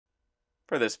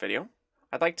For this video,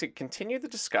 I'd like to continue the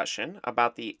discussion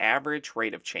about the average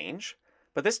rate of change,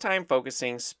 but this time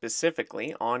focusing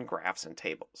specifically on graphs and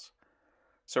tables.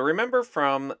 So remember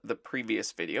from the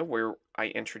previous video where I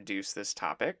introduced this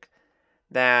topic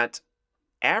that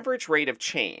average rate of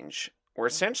change, we're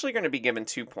essentially going to be given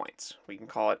 2 points. We can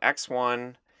call it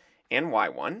x1 and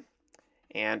y1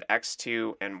 and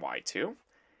x2 and y2.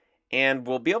 And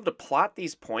we'll be able to plot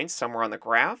these points somewhere on the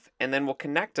graph, and then we'll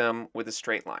connect them with a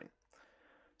straight line.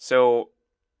 So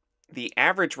the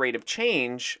average rate of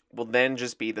change will then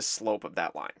just be the slope of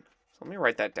that line. So let me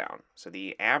write that down. So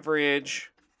the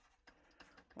average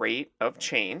rate of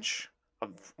change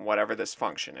of whatever this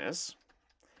function is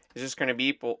just going to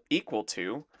be equal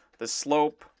to the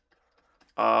slope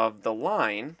of the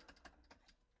line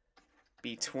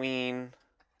between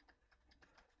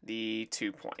the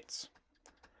 2 points.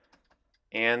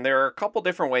 And there are a couple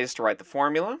different ways to write the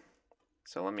formula.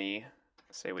 So let me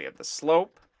say we have the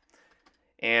slope.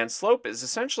 And slope is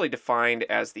essentially defined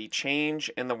as the change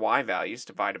in the y values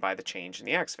divided by the change in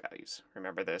the x values.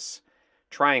 Remember this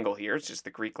triangle here is just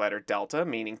the Greek letter delta,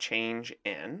 meaning change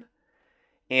in.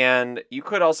 And you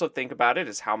could also think about it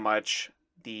as how much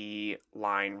the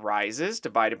line rises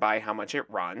divided by how much it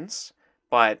runs.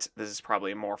 But this is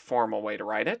probably a more formal way to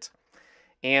write it.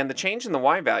 And the change in the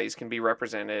y values can be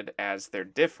represented as their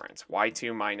difference,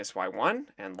 y2 minus y1,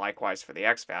 and likewise for the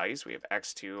x values, we have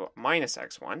x2 minus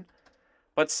x1.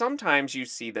 But sometimes you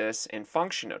see this in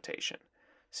function notation.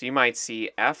 So you might see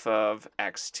f of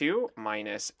x2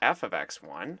 minus f of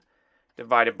x1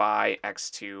 divided by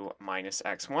x2 minus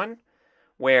x1,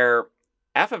 where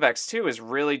f of x2 is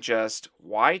really just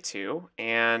y2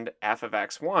 and f of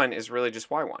x1 is really just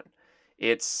y1.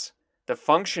 It's the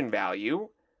function value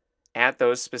at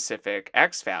those specific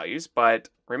x values, but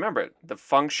remember, the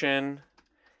function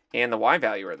and the y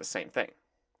value are the same thing.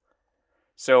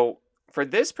 So for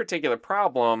this particular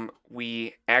problem,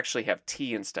 we actually have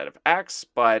t instead of x,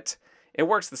 but it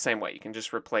works the same way. You can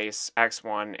just replace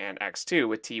x1 and x2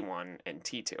 with t1 and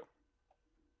t2.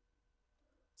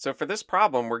 So for this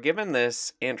problem, we're given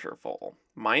this interval,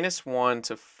 -1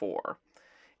 to 4.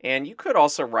 And you could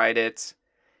also write it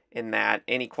in that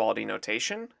inequality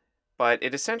notation, but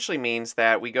it essentially means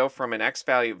that we go from an x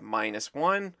value of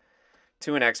 -1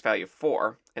 to an x value of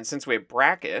 4. And since we have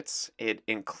brackets, it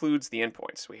includes the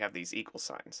endpoints. We have these equal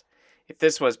signs. If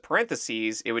this was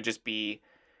parentheses, it would just be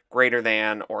greater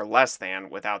than or less than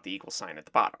without the equal sign at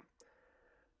the bottom.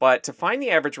 But to find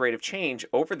the average rate of change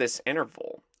over this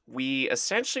interval, we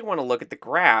essentially want to look at the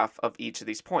graph of each of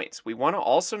these points. We want to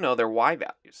also know their y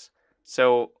values.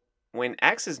 So when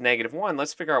x is -1,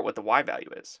 let's figure out what the y value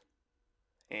is.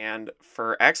 And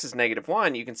for x is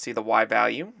 -1, you can see the y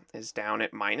value is down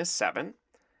at -7.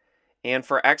 And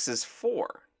for x is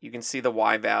 4, you can see the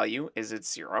y value is at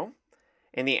 0.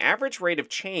 And the average rate of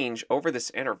change over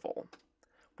this interval,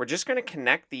 we're just going to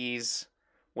connect these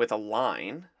with a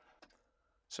line.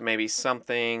 So maybe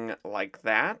something like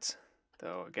that.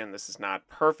 Though, again, this is not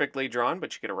perfectly drawn,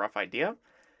 but you get a rough idea.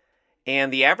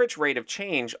 And the average rate of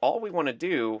change, all we want to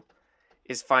do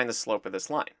is find the slope of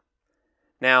this line.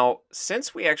 Now,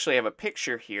 since we actually have a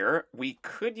picture here, we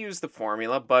could use the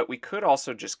formula, but we could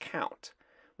also just count.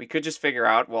 We could just figure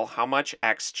out, well, how much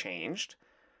x changed.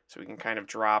 So we can kind of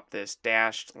drop this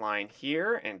dashed line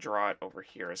here and draw it over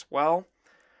here as well.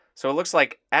 So it looks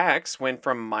like x went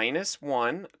from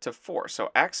 -1 to 4.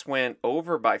 So x went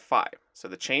over by 5. So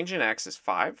the change in x is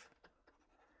 5.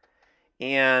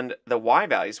 And the y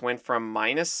values went from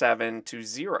 -7 to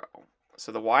 0.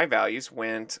 So the y values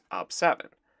went up 7.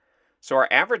 So our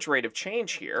average rate of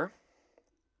change here,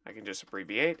 I can just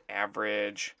abbreviate,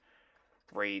 average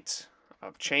rate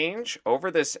of change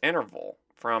over this interval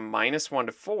from -1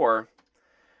 to 4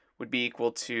 would be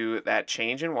equal to that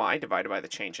change in y divided by the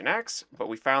change in x, but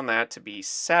we found that to be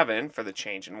 7 for the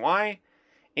change in y,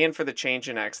 and for the change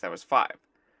in x, that was 5.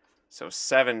 So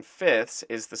 7/5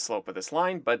 is the slope of this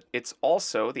line, but it's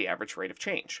also the average rate of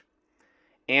change.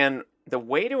 And the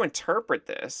way to interpret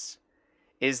this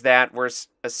is that we're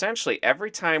essentially, every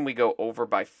time we go over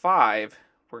by 5,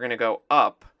 we're going to go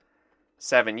up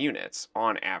 7 units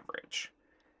on average.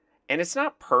 And it's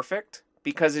not perfect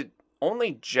because it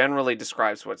only generally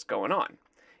describes what's going on.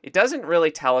 It doesn't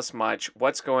really tell us much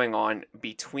what's going on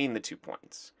between the 2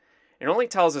 points. It only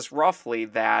tells us roughly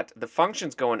that the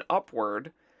function's going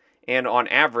upward, and on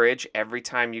average, every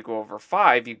time you go over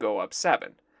 5, you go up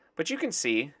 7. But you can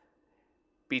see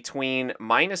between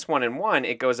 -1 and 1,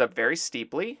 it goes up very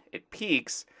steeply, it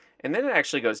peaks, and then it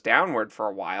actually goes downward for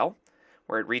a while,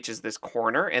 where it reaches this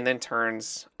corner and then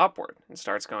turns upward and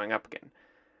starts going up again.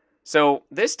 So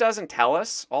this doesn't tell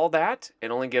us all that.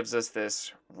 It only gives us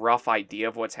this rough idea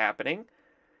of what's happening.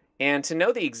 And to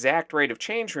know the exact rate of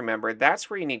change, remember, that's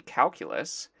where you need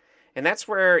calculus. And that's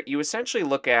where you essentially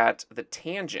look at the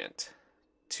tangent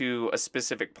to a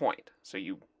specific point. So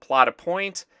you plot a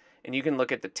point, and you can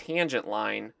look at the tangent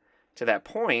line to that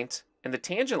point, and the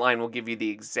tangent line will give you the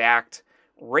exact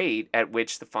rate at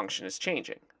which the function is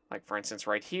changing. Like, for instance,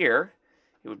 right here,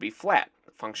 it would be flat.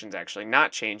 The function's actually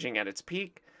not changing at its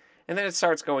peak, and then it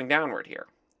starts going downward here.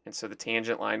 And so the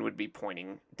tangent line would be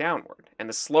pointing downward. And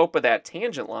the slope of that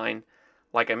tangent line,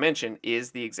 like I mentioned,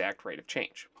 is the exact rate of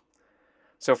change.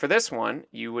 So for this one,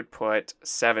 you would put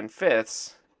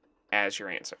 7/5 as your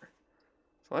answer.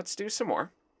 So let's do some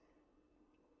more.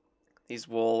 These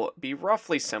will be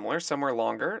roughly similar. Some are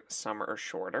longer, some are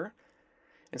shorter.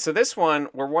 And so this one,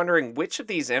 we're wondering which of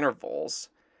these intervals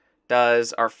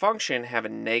does our function have a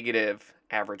negative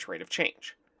average rate of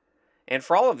change? And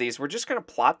for all of these, we're just going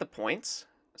to plot the points.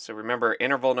 So remember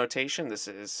interval notation, this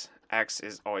is x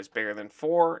is always bigger than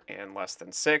 4 and less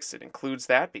than 6. It includes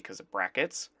that because of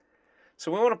brackets.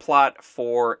 So we want to plot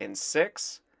 4 and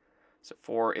 6. So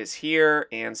 4 is here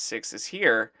and 6 is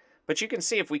here. But you can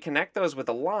see if we connect those with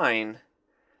a line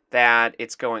that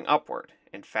it's going upward.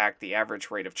 In fact, the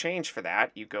average rate of change for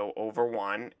that, you go over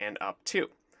 1 and up 2.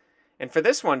 And for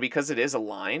this one, because it is a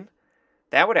line,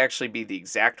 that would actually be the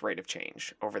exact rate of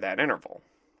change over that interval.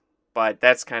 But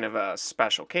that's kind of a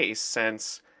special case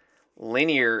since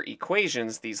linear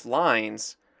equations, these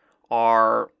lines,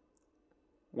 are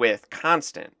with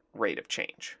constant rate of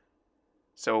change.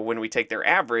 So when we take their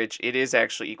average, it is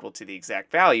actually equal to the exact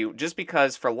value, just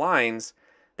because for lines,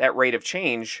 that rate of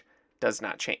change does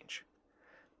not change.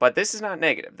 But this is not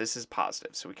negative, this is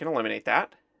positive, so we can eliminate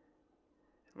that.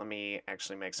 Let me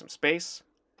actually make some space.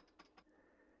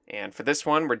 And for this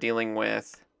one, we're dealing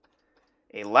with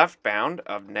a left bound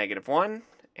of -1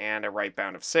 and a right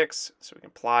bound of 6. So we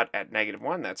can plot at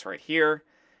 -1, that's right here.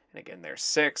 And again, there's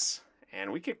 6.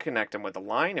 And we could connect them with a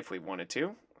line if we wanted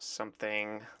to.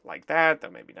 Something like that, though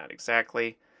maybe not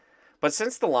exactly. But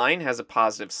since the line has a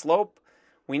positive slope,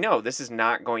 we know this is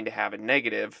not going to have a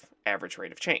negative average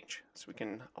rate of change. So we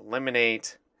can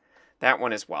eliminate that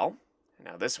one as well.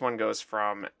 Now this one goes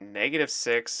from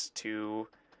 -6 to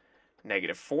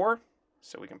 -4.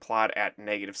 So we can plot at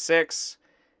 -6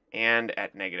 and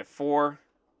at -4.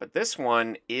 But this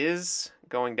one is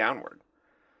going downward.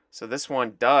 So this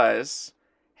one does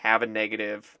have a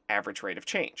negative average rate of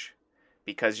change,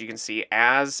 because you can see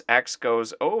as x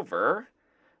goes over,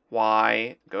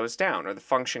 y goes down, or the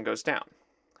function goes down.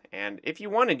 And if you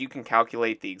wanted, you can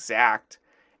calculate the exact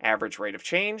average rate of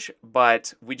change,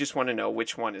 but we just want to know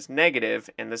which one is negative,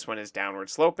 and this one is downward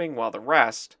sloping, while the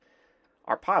rest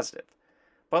are positive.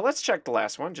 But let's check the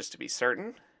last one just to be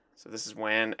certain. So this is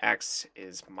when x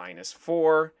is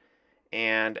 -4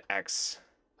 and x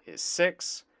is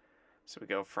 6. So we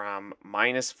go from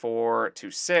 -4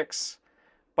 to 6.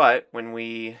 But when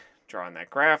we draw on that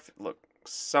graph, it looks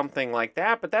something like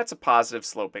that. But that's a positive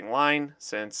sloping line,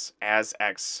 since as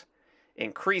x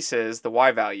increases, the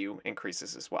y value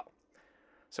increases as well.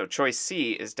 So choice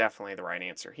C is definitely the right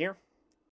answer here.